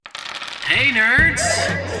Hey, nerds!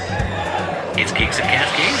 It's Geeks of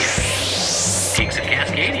Cascadia. Geeks of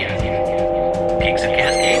Cascadia. Geeks of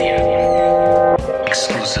Cascadia.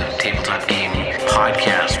 Exclusive tabletop game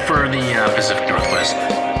podcast for the Pacific Northwest.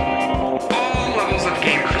 All levels of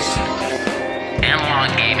gamers.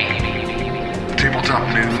 Analog gaming. Tabletop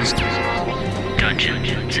news.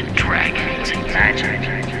 Dungeons and Dragons and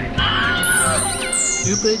magic.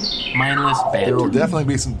 Stupid, mindless bad. There will definitely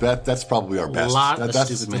be some. That's probably our best.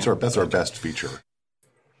 That's our best feature.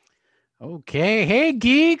 Okay, hey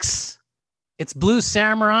geeks, it's Blue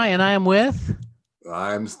Samurai, and I am with.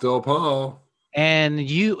 I'm still Paul. And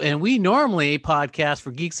we normally podcast for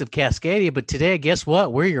Geeks of Cascadia, but today, guess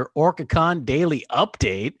what? We're your OrcaCon daily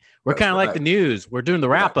update. We're kind of like the news. We're doing the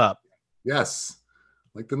wrap up. Yes,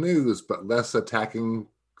 like the news, but less attacking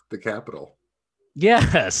the Capitol.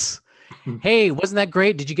 Yes. Hey, wasn't that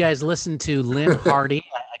great? Did you guys listen to Lynn Hardy?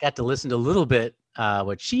 I got to listen to a little bit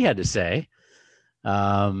what she had to say.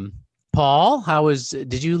 Paul,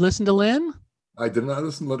 did you listen to Lynn? I did not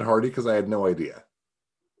listen to Lynn Hardy because I had no idea.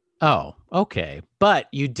 Oh, okay. But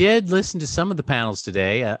you did listen to some of the panels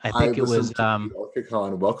today. I think it was the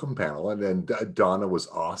OrcaCon welcome panel, and then Donna was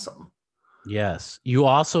awesome. Yes. You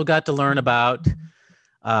also got to learn about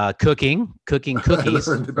cooking cookies,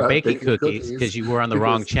 or baking cookies, because you were on the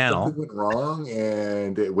wrong channel. Something went wrong,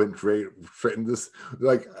 and it went straight in this.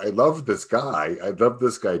 Like, I love this guy. I love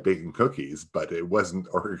this guy baking cookies, but it wasn't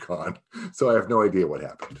OrcaCon, so I have no idea what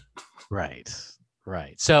happened. Right.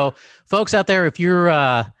 So, folks out there, if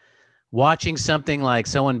you're watching something like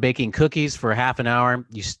someone baking cookies for half an hour,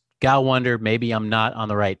 you gotta wonder, maybe I'm not on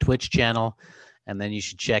the right Twitch channel, and then you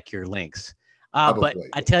should check your links. But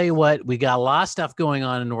I tell you what, we got a lot of stuff going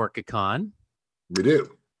on in OrcaCon. We do.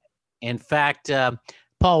 In fact,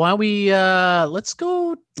 Paul, why don't we let's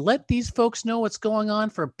go let these folks know what's going on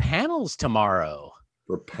for panels tomorrow.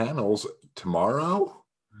 For panels tomorrow?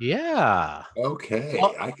 Yeah. Okay,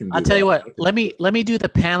 well, I can. I'll tell you what. Let me do the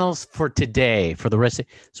panels for today for the rest of.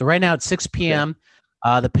 So right now it's 6 p.m.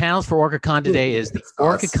 The panels for OrcaCon today is the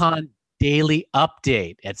OrcaCon daily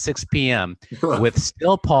update at 6 p.m. with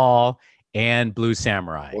Still Paul and Blue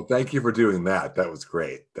Samurai. Well, thank you for doing that. That was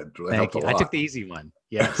great. That thank you. I took the easy one.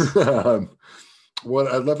 Yes. Well,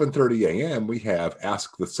 at 11:30 a.m. we have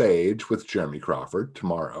Ask the Sage with Jeremy Crawford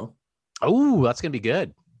tomorrow. Oh, that's gonna be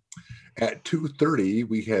good. At 2:30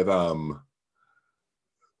 we have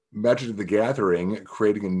Magic the Gathering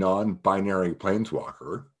creating a non-binary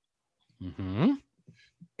planeswalker. Mm-hmm.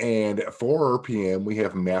 And at 4 p.m. we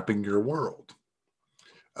have Mapping Your World.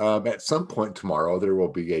 At some point tomorrow, there will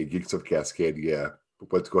be a Geeks of Cascadia,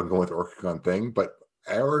 what's going on with OrcaCon thing, but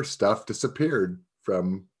our stuff disappeared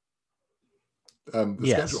from the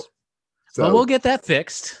schedule. So well, we'll get that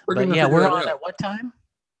fixed. But yeah, we're on at what time?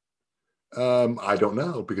 I don't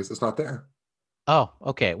know because it's not there. Oh,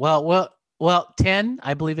 okay. Well, 10.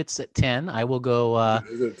 I believe it's at 10. I will go.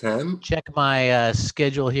 Is it 10? Check my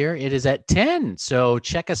schedule here. It is at 10. So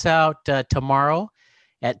check us out tomorrow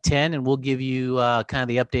at 10, and we'll give you kind of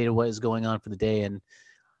the update of what is going on for the day and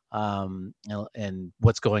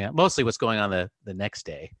what's going on, mostly what's going on the next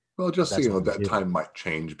day. Well, just so you know, that time might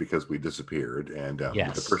change because we disappeared, and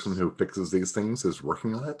the person who fixes these things is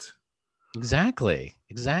working on it. Exactly.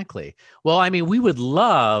 Well, I mean, we would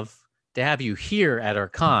love to have you here at our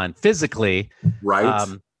con physically, right?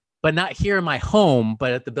 But not here in my home,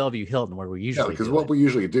 but at the Bellevue Hilton where we usually. Because what we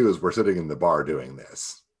usually do is we're sitting in the bar doing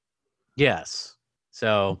this. Yes.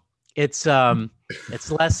 So it's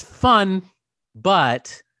less fun,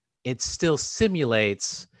 but it still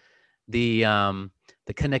simulates the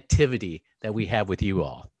connectivity that we have with you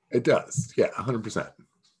all. It does. Yeah, 100%.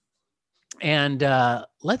 And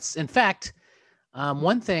in fact,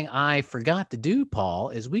 one thing I forgot to do, Paul,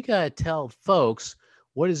 is we got to tell folks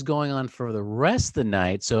what is going on for the rest of the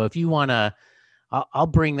night. So if you want to, I'll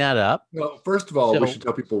bring that up. Well, first of all, we should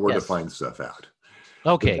tell people where to find stuff out.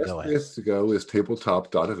 Okay, go ahead. The best place to go is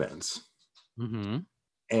tabletop.events. Mm-hmm.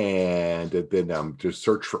 And then just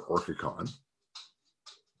search for OrcaCon.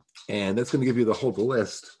 And that's going to give you the whole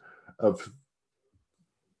list of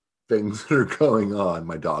things that are going on.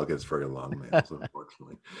 My dog has very long nails,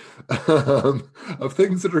 unfortunately. Of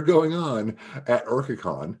things that are going on at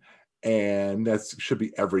OrcaCon. And that should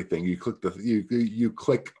be everything. You click you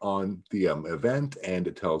click on the event, and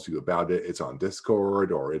it tells you about it. It's on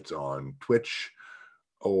Discord, or it's on Twitch,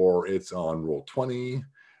 or it's on Roll20.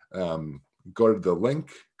 Go to the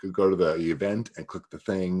link, go to the event, and click the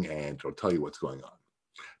thing, and it'll tell you what's going on.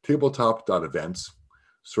 Tabletop.events,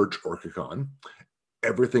 search OrcaCon.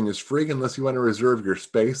 Everything is free unless you want to reserve your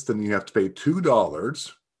space. Then you have to pay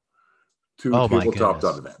 $2 to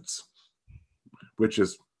tabletop.events, which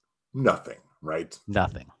is Nothing, right?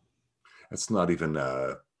 Nothing. It's not even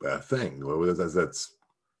a thing. That's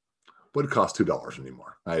what it costs $2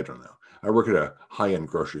 anymore. I don't know. I work at a high-end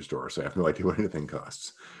grocery store, so I have no idea what anything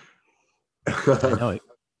costs. I know it.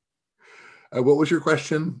 What was your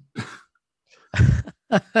question?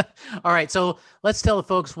 All right, so let's tell the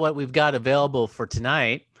folks what we've got available for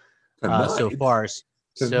tonight, so far.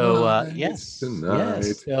 Yes.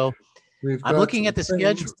 So I'm looking at the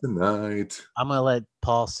schedule tonight. I'm gonna let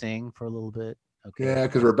Paul sing for a little bit. Okay. Yeah,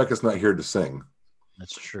 because Rebecca's not here to sing.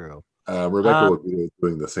 That's true. Rebecca would be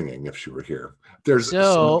doing the singing if she were here. There's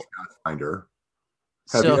so Pathfinder.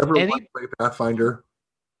 Have you ever wanted to play Pathfinder?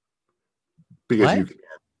 Because you can.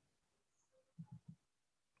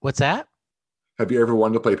 What's that? Have you ever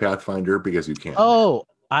wanted to play Pathfinder? Because you can. Oh,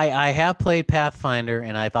 I have played Pathfinder,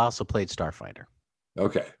 and I've also played Starfinder.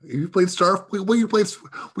 Okay, you played you played.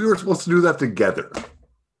 We were supposed to do that together.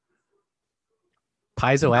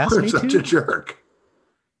 Paizo asked me to. Such a jerk.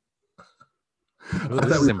 Ooh,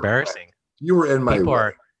 this is embarrassing. You were in my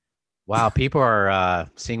way. Wow, people are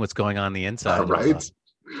seeing what's going on the inside. Right?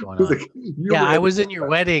 Yeah, I was in your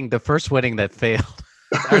wedding, the first wedding that failed.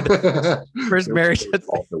 The first marriage that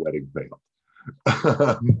failed. The wedding failed.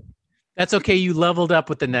 That's okay. You leveled up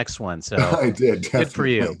with the next one, so I did. Definitely. Good for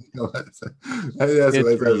you. That's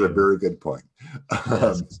a very good point.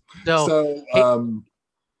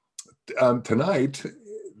 Tonight,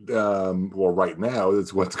 right now,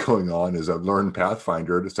 is what's going on is Learn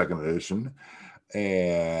Pathfinder, the second edition,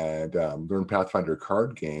 and Learn Pathfinder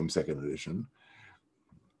card game, second edition.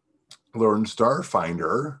 Learn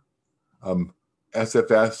Starfinder,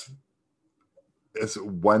 SFS is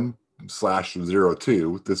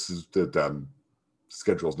 1/02. This is the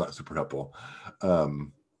schedule is not super helpful.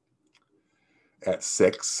 At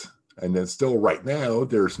 6, and then still right now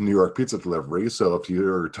there's New York Pizza Delivery. So if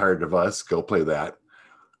you're tired of us, go play that.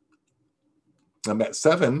 I'm at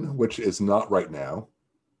 7, which is not right now.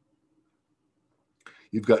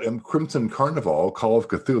 You've got Crimson Carnival, Call of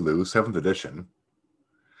Cthulhu, 7th edition.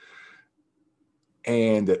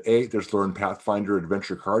 And at 8, there's Learn Pathfinder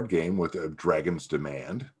Adventure card game with a Dragon's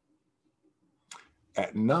Demand.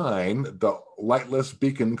 At 9, the Lightless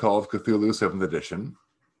Beacon Call of Cthulhu 7th edition.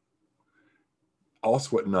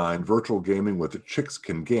 Also at 9, Virtual Gaming with Chicks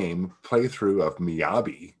Can Game playthrough of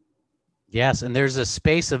Miyabi. Yes, and there's a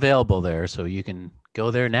space available there, so you can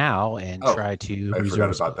go there now and try to. I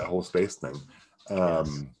forgot about that whole space thing.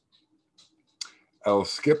 Yes. I'll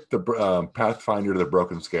skip the Pathfinder to the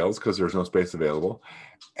Broken Scales because there's no space available.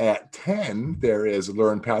 At 10, there is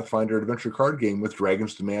Learn Pathfinder Adventure card game with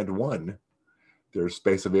Dragon's Demand 1. There's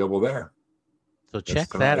space available there. So check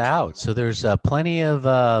that out. So there's plenty of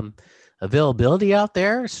availability out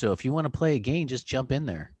there. So if you want to play a game, just jump in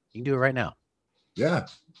there. You can do it right now. Yeah,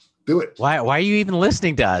 do it. Why are you even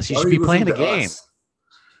listening to us? You should be playing the game.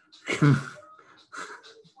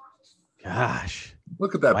 Gosh.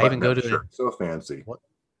 Look at that. Why even go to shirt? So fancy.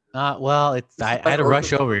 Well, I had to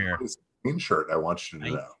rush over here. Green shirt. I want you to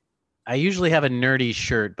know. I usually have a nerdy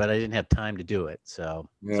shirt, but I didn't have time to do it. So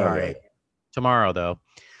sorry. Right. Tomorrow, though.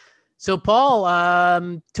 So, Paul,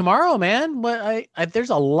 tomorrow, man, there's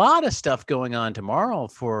a lot of stuff going on tomorrow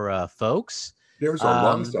for folks. There's a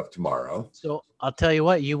lot of stuff tomorrow. So I'll tell you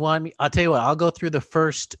what. I'll tell you what. I'll go through the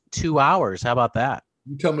first 2 hours. How about that?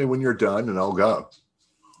 You tell me when you're done, and I'll go.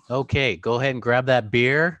 Okay, go ahead and grab that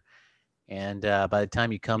beer, and by the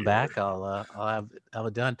time you come back, I'll have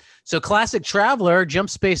it done. So, Classic Traveler Jump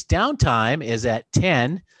Space Downtime is at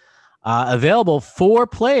 10. Available 4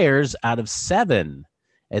 players out of 7.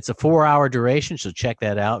 It's a 4-hour duration, so check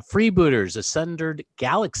that out. Freebooters, A Sundered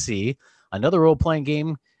Galaxy, another role-playing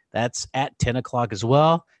game that's at 10 o'clock as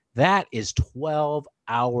well. That is 12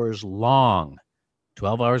 hours long.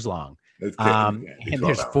 12 hours long. And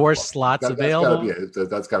there's 4 slots available.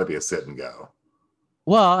 That's got to be a sit and go.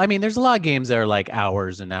 Well, I mean, there's a lot of games that are like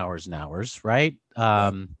hours and hours and hours, right?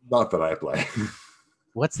 Not that I play.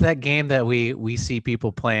 What's that game that we see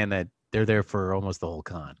people playing that they're there for almost the whole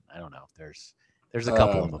con? I don't know. There's a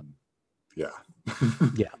couple of them. Yeah.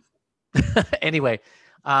 Yeah. Anyway,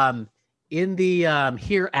 in the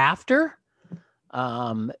Hereafter,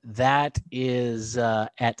 that is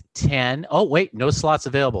at 10. Oh, wait, no slots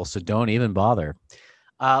available, so don't even bother.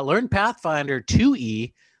 Learn Pathfinder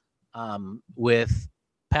 2E with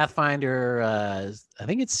Pathfinder, I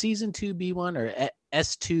think it's Season 2B1 or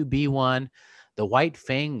S2B1, The White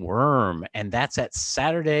Fang Worm, and that's at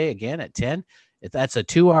Saturday again at 10. That's a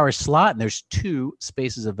 2-hour slot, and there's 2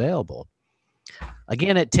 spaces available.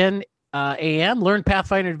 Again, at 10 a.m., Learn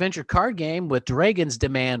Pathfinder Adventure card game with Dragon's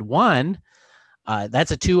Demand 1. That's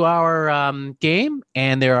a 2-hour game,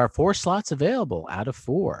 and there are 4 slots available out of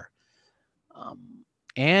 4.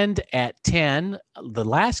 And at 10, the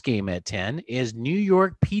last game at 10 is New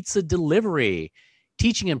York Pizza Delivery,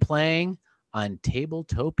 teaching and playing on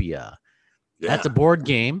Tabletopia. That's a board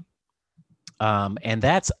game. And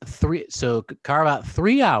that's 3. So carve out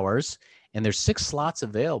 3 hours, and there's 6 slots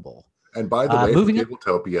available. And by the way, for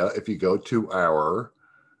Tabletopia, if you go to our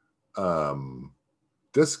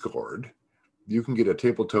Discord, you can get a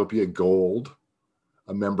Tabletopia Gold,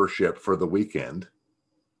 a membership for the weekend.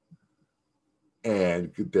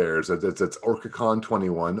 And that's OrcaCon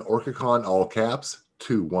 21, OrcaCon all caps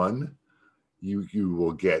 21. You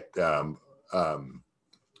will get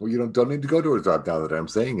well, you don't need to go to our, now that I'm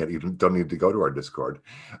saying it, you don't need to go to our Discord,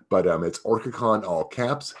 but it's OrcaCon all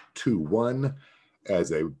caps 21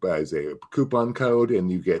 as a coupon code,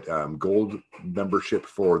 and you get gold membership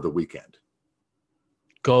for the weekend.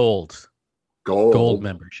 Gold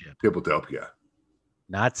membership. Tabletopia.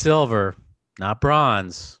 Not silver, not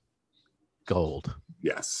bronze. Gold.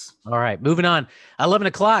 Yes. All right, moving on. 11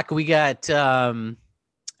 o'clock, we got 11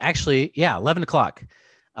 o'clock.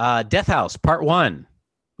 Death House Part 1.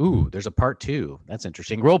 Ooh, there's a Part 2. That's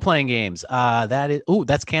interesting. Role-playing games.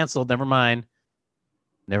 That's canceled. Never mind.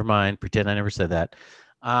 Pretend I never said that.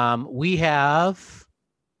 We have,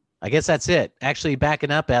 I guess that's it. Actually,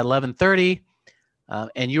 backing up at 11:30,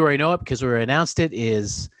 and you already know it because we announced it,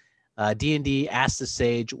 is D&D Ask the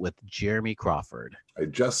Sage with Jeremy Crawford. I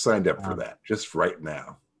just signed up for that, just right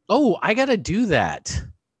now. Oh, I got to do that.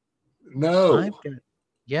 No.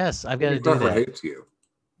 Yes, I've got to do that. Hates you.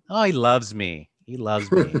 Oh, he loves me.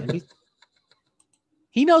 And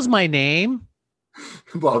he knows my name.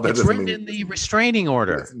 Well, it's written in the restraining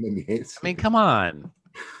order. I mean, come on.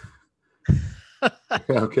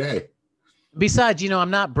 Okay. Besides, I'm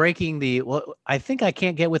not breaking I think I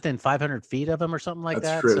can't get within 500 feet of him or something like that.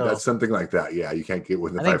 That's true. So that's something like that. Yeah, you can't get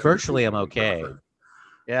within 500 think virtually feet I'm okay.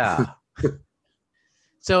 Yeah.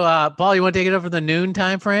 So, Paul, you want to take it over the noon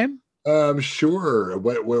time frame? Sure.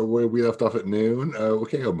 Where we left off at noon.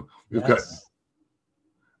 Okay. We've got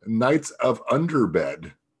Knights of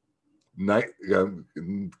Underbed. Night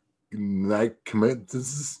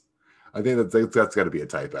commences. I think that's got to be a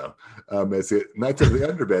typo. It's Knights of the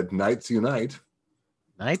Underbed. Knights Unite.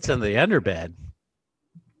 Knights of the Underbed.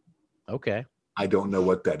 Okay. I don't know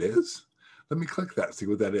what that is. Let me click that. See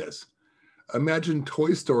what that is. Imagine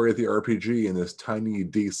Toy Story the RPG in this tiny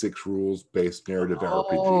D6 rules-based narrative RPG.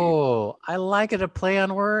 Oh, I like it. A play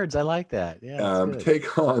on words. I like that. Yeah.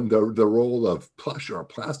 Take on the role of plush or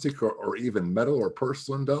plastic or even metal or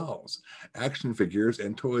porcelain dolls, action figures,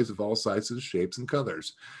 and toys of all sizes, shapes, and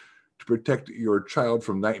colors to protect your child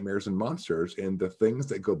from nightmares and monsters and the things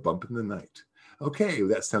that go bump in the night. Okay,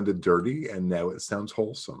 that sounded dirty, and now it sounds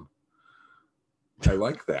wholesome. I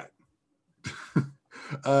like that.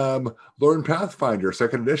 Lorne Pathfinder,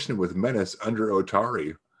 2nd edition with Menace under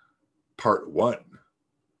Otari, Part 1.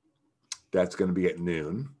 That's going to be at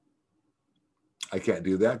noon. I can't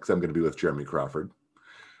do that because I'm going to be with Jeremy Crawford.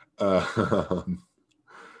 And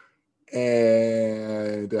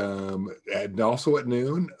also at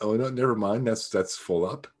noon. Oh no, never mind. That's full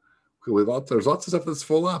up. There's lots of stuff that's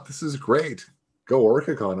full up. This is great. Go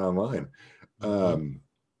OrcaCon online.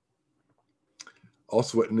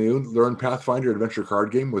 Also at noon, learn Pathfinder adventure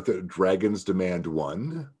card game with the Dragon's Demand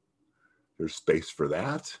 1. There's space for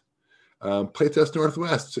that. Playtest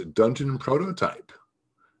Northwest Dungeon Prototype.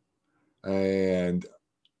 And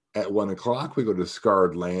at 1 o'clock, we go to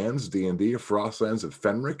Scarred Lands, D&D, Frostlands of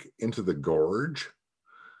Fenric, Into the Gorge.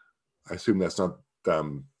 I assume that's not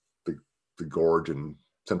the gorge in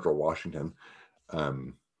central Washington,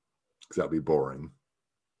 because that'll be boring.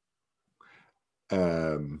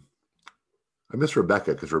 I miss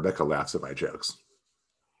Rebecca because Rebecca laughs at my jokes.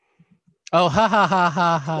 Oh, ha, ha, ha,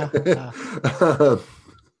 ha, ha.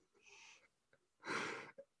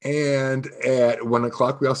 And at 1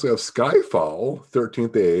 o'clock, we also have Skyfall,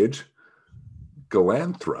 13th Age,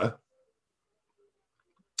 Galanthra,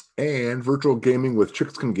 and Virtual Gaming with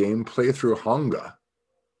Chickskin Game Playthrough Honga.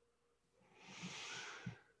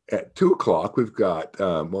 At 2 o'clock, we've got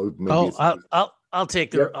I'll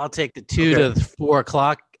take the 2 to 4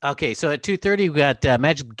 o'clock. Okay, so at 2:30 we got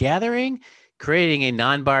Magic the Gathering, creating a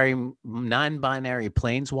non-binary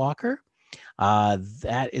planeswalker.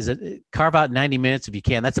 That is carve out 90 minutes if you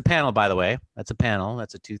can. That's a panel, by the way. That's a panel.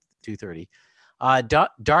 That's at 2:30.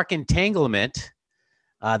 Dark Entanglement.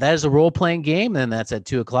 That is a role-playing game, and that's at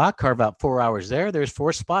 2 o'clock. Carve out 4 hours there. There's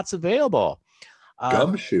 4 spots available.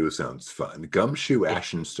 Gumshoe sounds fun. Gumshoe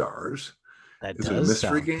Ashen Stars. Is it a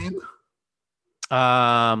mystery game?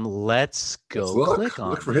 Let's go.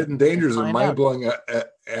 Look for hidden dangers and mind-blowing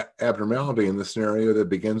abnormality in the scenario that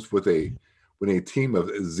begins with a when a team of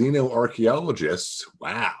xenoarchaeologists,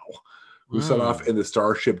 wow, who set off in the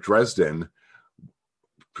starship Dresden,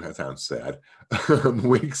 that sounds sad,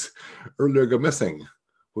 weeks earlier go missing.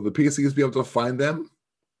 Will the PCs be able to find them?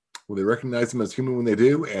 Will they recognize them as human when they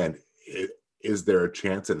do? And is there a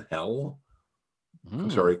chance in hell?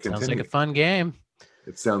 I'm sorry, continue. Sounds like a fun game.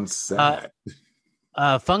 It sounds sad.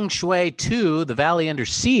 Feng Shui 2, The Valley Under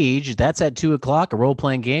Siege. That's at 2:00, a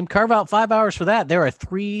role-playing game. Carve out 5 hours for that. There are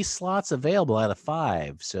 3 slots available out of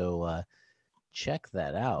 5. So check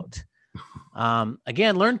that out.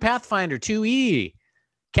 Again, learn Pathfinder 2E.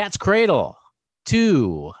 Cat's Cradle,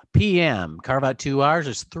 2 p.m. Carve out 2 hours.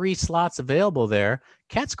 There's 3 slots available there.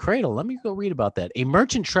 Cat's Cradle, let me go read about that. A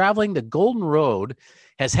merchant traveling the Golden Road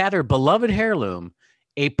has had her beloved heirloom,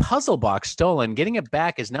 a puzzle box, stolen. Getting it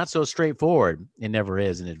back is not so straightforward. It never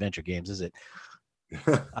is in adventure games, is it?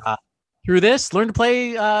 Through this, learn to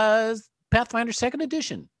play Pathfinder 2nd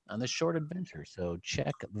Edition on this short adventure. So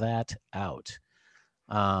check that out.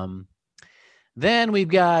 Then we've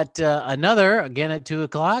got another, again at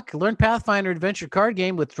 2:00, learn Pathfinder adventure card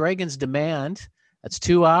game with Dragon's Demand. That's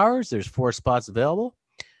 2 hours. There's 4 spots available.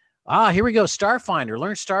 Here we go. Starfinder.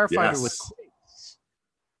 Learn Starfinder with Crates.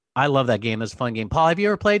 I love that game. That's a fun game. Paul, have you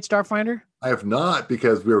ever played Starfinder? I have not,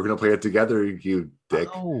 because we were going to play it together, you dick.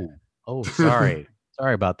 Oh, sorry.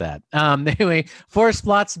 Sorry about that. Anyway, 4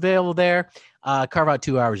 slots available there. Carve out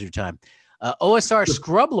 2 hours of your time. OSR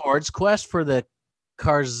Scrublords Quest for the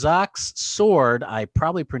Karzak's Sword. I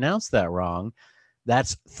probably pronounced that wrong.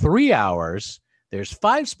 That's 3 hours. There's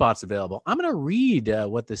 5 spots available. I'm going to read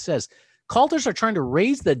what this says. Cultists are trying to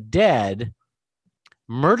raise the dead,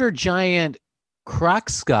 murder giant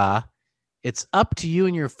Krakska. It's up to you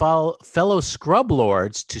and your fellow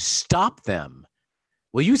Scrublords to stop them.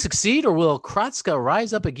 Will you succeed, or will Krakska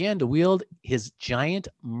rise up again to wield his giant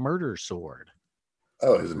murder sword?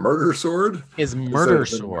 Oh, his murder sword? His murder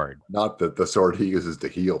sword. Not the sword he uses to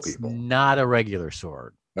heal people. It's not a regular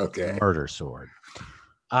sword. Okay. Murder sword.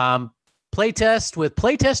 Playtest with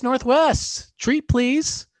Playtest Northwest. Treat,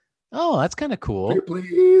 please. Oh, that's kind of cool. Treat,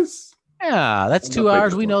 please. Yeah, that's 2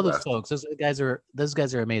 hours. We know those folks. Those guys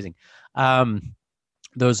are amazing.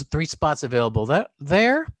 Those 3 spots available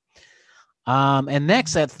there. And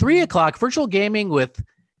next at 3:00, virtual gaming with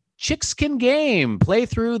Chickskin Game. Play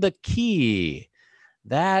through the key.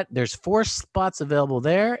 There's 4 spots available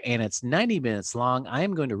there, and it's 90 minutes long. I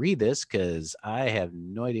am going to read this because I have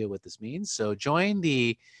no idea what this means. So join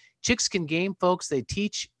the Chickskin Game folks. They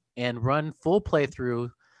teach and run full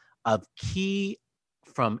playthrough of key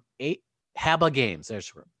from 8 Haba games.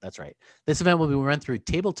 That's right. This event will be run through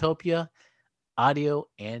Tabletopia, Audio,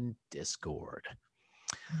 and Discord.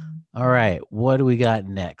 All right. What do we got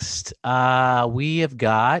next? We have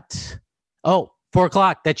got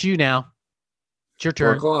 4:00. That's you now. It's your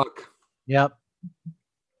turn. 4:00. Yep.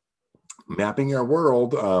 Mapping Our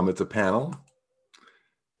World. It's a panel.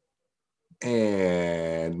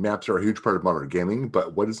 And maps are a huge part of modern gaming,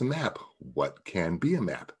 but what is a map? What can be a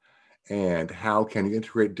map? And how can you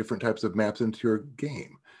integrate different types of maps into your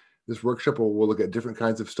game? This workshop will look at different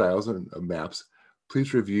kinds of styles of maps.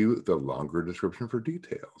 Please review the longer description for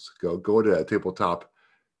details. Go to tabletop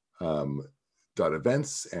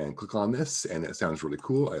 .events and click on this, and it sounds really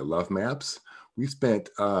cool. I love maps. We spent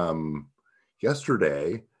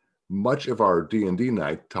yesterday much of our D&D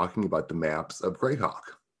night talking about the maps of Greyhawk.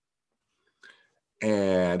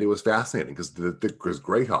 And it was fascinating because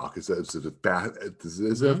Greyhawk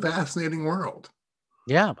is a fascinating world.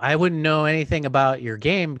 Yeah, I wouldn't know anything about your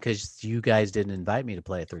game because you guys didn't invite me to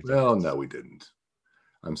play it 3 times. Well, no, we didn't.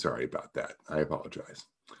 I'm sorry about that. I apologize.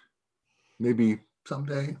 Maybe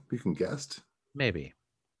someday we can guest. Maybe.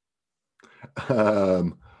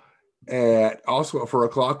 And also at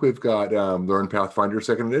 4:00, we've got Learn Pathfinder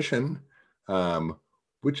 2nd Edition,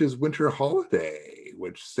 which is Winter Holiday,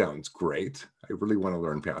 which sounds great. I really want to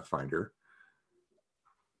learn Pathfinder.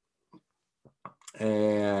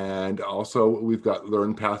 And also we've got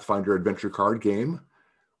Learn Pathfinder Adventure Card Game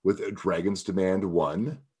with Dragon's Demand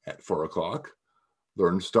 1 at 4:00.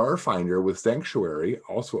 Learn Starfinder with Sanctuary,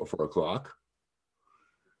 also at 4:00.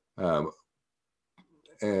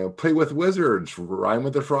 And Play with Wizards, Rime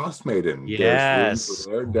with the Frost Maiden. Yes,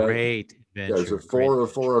 great adventure. There's a 4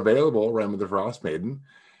 of 4 available, Rime with the Frost Maiden,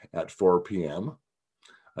 at 4 p.m.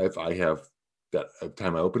 If I have that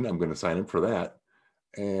time open, I'm going to sign up for that.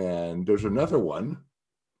 And there's another one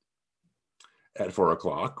at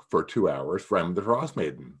 4:00 for 2 hours, Rime with the Frost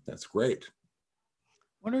Maiden. That's great.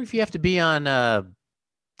 Wonder if you have to be on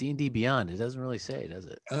D&D Beyond. It doesn't really say, does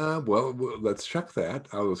it? Well, let's check that.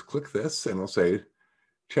 I'll just click this and I'll say,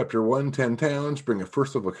 Chapter 1, 10 towns, bring a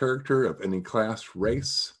first level character of any class,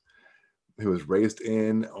 race, who was raised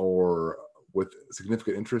in or with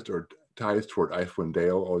significant interest or ties toward Icewind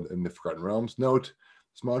Dale or in the Forgotten Realms. Note,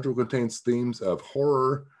 this module contains themes of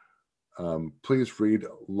horror. Please read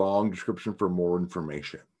long description for more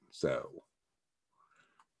information. So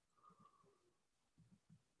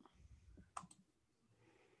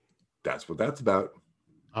that's what that's about.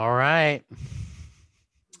 All right.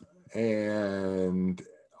 And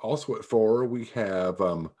also at 4, we have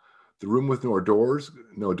The Room with No Doors,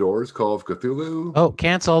 Call of Cthulhu. Oh,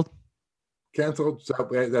 canceled. Canceled. So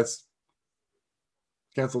that's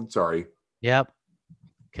canceled. Sorry. Yep.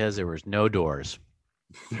 Because there was no doors.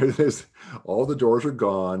 There's all the doors are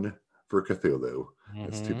gone for Cthulhu.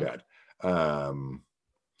 That's too bad.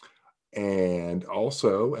 And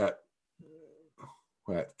also at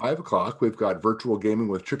 5 o'clock, we've got Virtual Gaming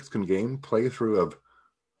with Chicks Can Game playthrough of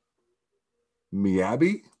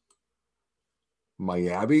Miyabi.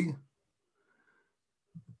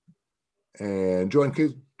 And join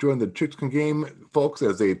the Chicks Can Game folks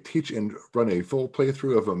as they teach and run a full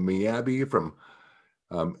playthrough of a Miyabi from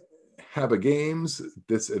Haba Games.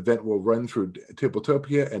 This event will run through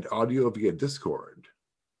Tabletopia and audio via Discord.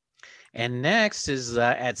 And next is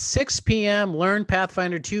at 6 p.m. Learn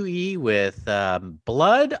Pathfinder 2E with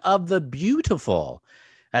Blood of the Beautiful.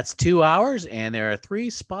 That's 2 hours, and there are 3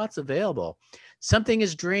 spots available. Something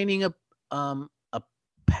is draining a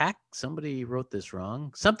pack. Somebody wrote this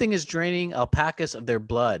wrong. Something is draining alpacas of their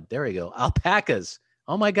blood. There we go. Alpacas.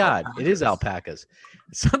 Oh my God, It is alpacas.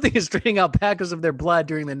 Something is draining alpacas of their blood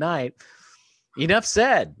during the night. Enough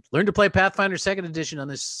said. Learn to play Pathfinder 2nd Edition on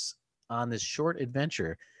this short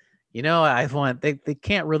adventure. You know, they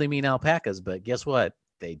can't really mean alpacas, but guess what?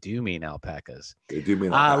 They do mean alpacas. They do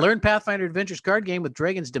mean alpacas. Learn Pathfinder Adventures card game with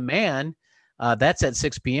Dragon's Demand. That's at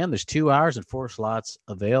 6 p.m. There's 2 hours and 4 slots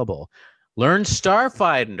available. Learn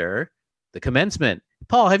Starfinder, the commencement.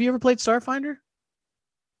 Paul, have you ever played Starfinder?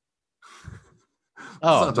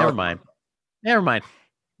 Oh, never mind.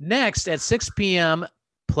 Next, at 6 p.m.,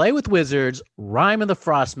 Play with Wizards, Rime of the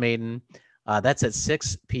Frost Maiden. That's at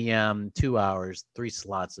 6 p.m., 2 hours, 3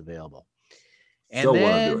 slots available. And still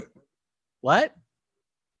want to do it. What?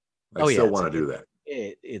 I still want to do that.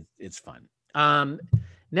 It's fun.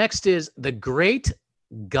 Next is The Great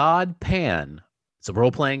God Pan. It's a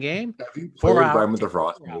role-playing game. Have you played Rime of the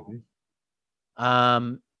Frost Maiden?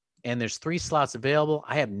 And there's 3 slots available.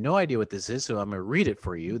 I have no idea what this is, so I'm going to read it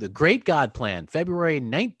for you. The Great God Plan, February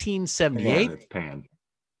 1978. It's Pan.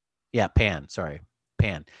 Yeah, Pan. Sorry.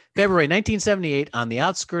 Pan. February 1978, on the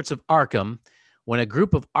outskirts of Arkham, when a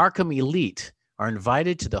group of Arkham elite are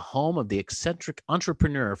invited to the home of the eccentric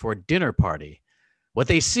entrepreneur for a dinner party. What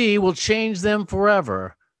they see will change them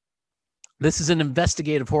forever. This is an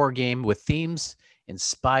investigative horror game with themes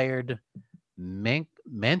inspired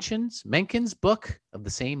Mencken's book of the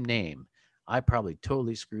same name. I probably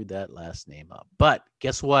totally screwed that last name up. But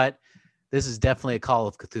guess what? This is definitely a Call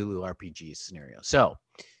of Cthulhu RPG scenario. So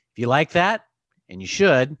if you like that, and you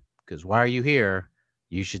should, because why are you here?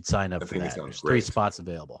 You should sign up for that. There's 3 spots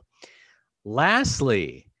available.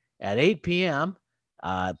 Lastly, at 8 p.m.,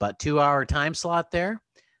 about 2-hour time slot there.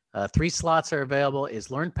 3 slots are available.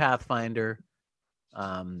 Is Learn Pathfinder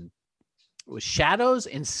with Shadows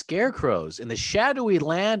and Scarecrows. In the shadowy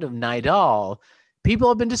land of Nidal, people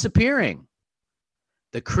have been disappearing.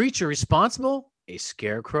 The creature responsible, a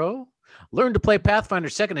scarecrow. Learn to play Pathfinder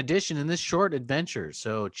 2nd Edition in this short adventure.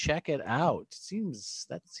 So check it out.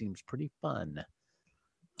 That seems pretty fun.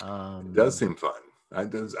 It does seem fun.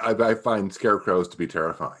 I find scarecrows to be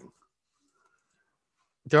terrifying.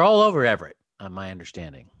 They're all over Everett, on my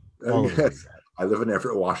understanding. Yes. I live in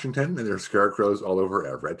Everett, Washington, and there's scarecrows all over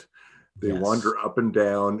Everett. They wander up and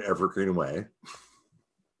down Evergreen Way.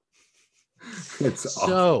 It's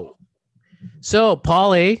awesome. So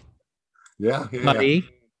Paulie. Yeah. Buddy,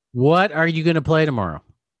 what are you going to play tomorrow?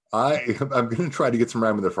 I'm going to try to get some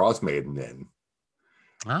Rime of the Frost Maiden in.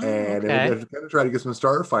 Oh, and okay. I'm going to try to get some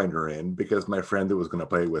Starfinder in because my friend that was going to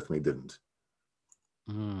play with me didn't.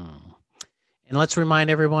 And let's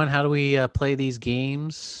remind everyone, how do we play these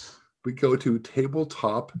games? We go to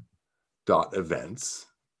tabletop.events.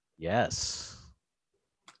 Yes.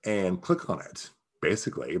 And click on it,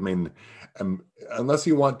 basically. I mean, unless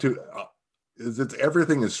you want to,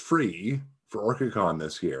 everything is free for OrcaCon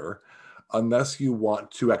this year. Unless you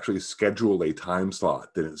want to actually schedule a time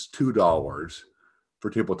slot, then it's $2 for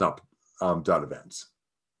tabletop .events.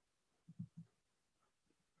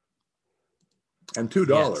 And $2,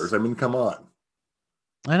 yes. I mean, come on.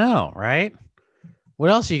 I know, right?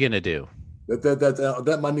 What else are you going to do?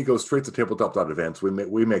 That money goes straight to tabletop.events.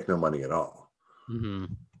 We make no money at all. Mm-hmm.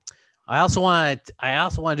 I also want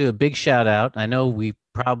to do a big shout out. I know we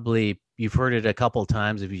probably you've heard it a couple of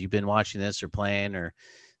times if you've been watching this or playing, or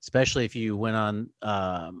especially if you went on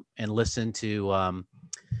and listened to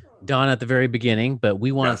Don at the very beginning. But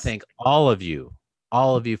we want to thank all of you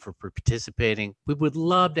for participating. We would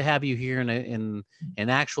love to have you here in an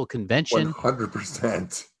actual convention.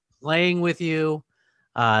 100%. Playing with you.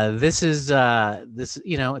 This is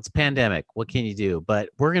it's pandemic. What can you do? But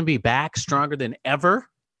we're going to be back stronger than ever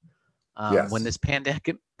when this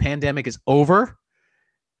pandemic is over.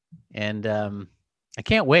 And I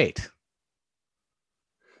can't wait.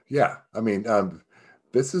 Yeah. I mean,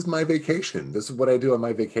 this is my vacation. This is what I do on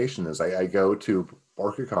my vacation is I go to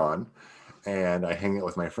OrcaCon and I hang out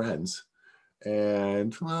with my friends.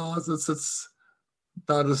 And, well, it's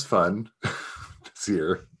not as fun this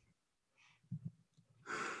year.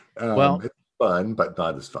 It's fun, but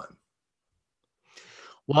not as fun.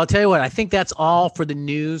 Well, I'll tell you what, I think that's all for the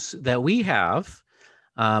news that we have.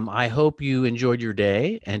 I hope you enjoyed your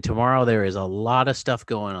day, and tomorrow there is a lot of stuff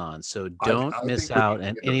going on, so don't miss out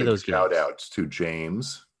on any of those games. Shout outs to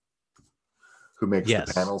James, who makes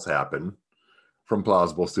the panels happen from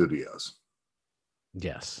Plausible Studios.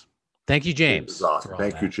 Yes. Thank you, James. Awesome.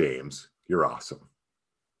 Thank you, James. You're awesome.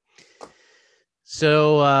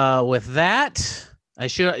 So with that,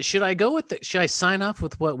 should I go with should I sign off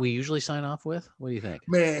with what we usually sign off with? What do you think?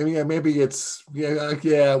 Maybe it's we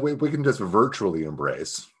can just virtually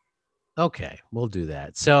embrace. Okay, we'll do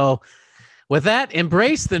that. So with that,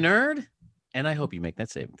 embrace the nerd, and I hope you make that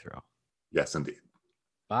saving throw. Yes, indeed.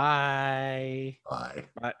 Bye. Bye.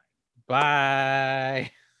 Bye.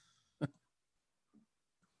 Bye.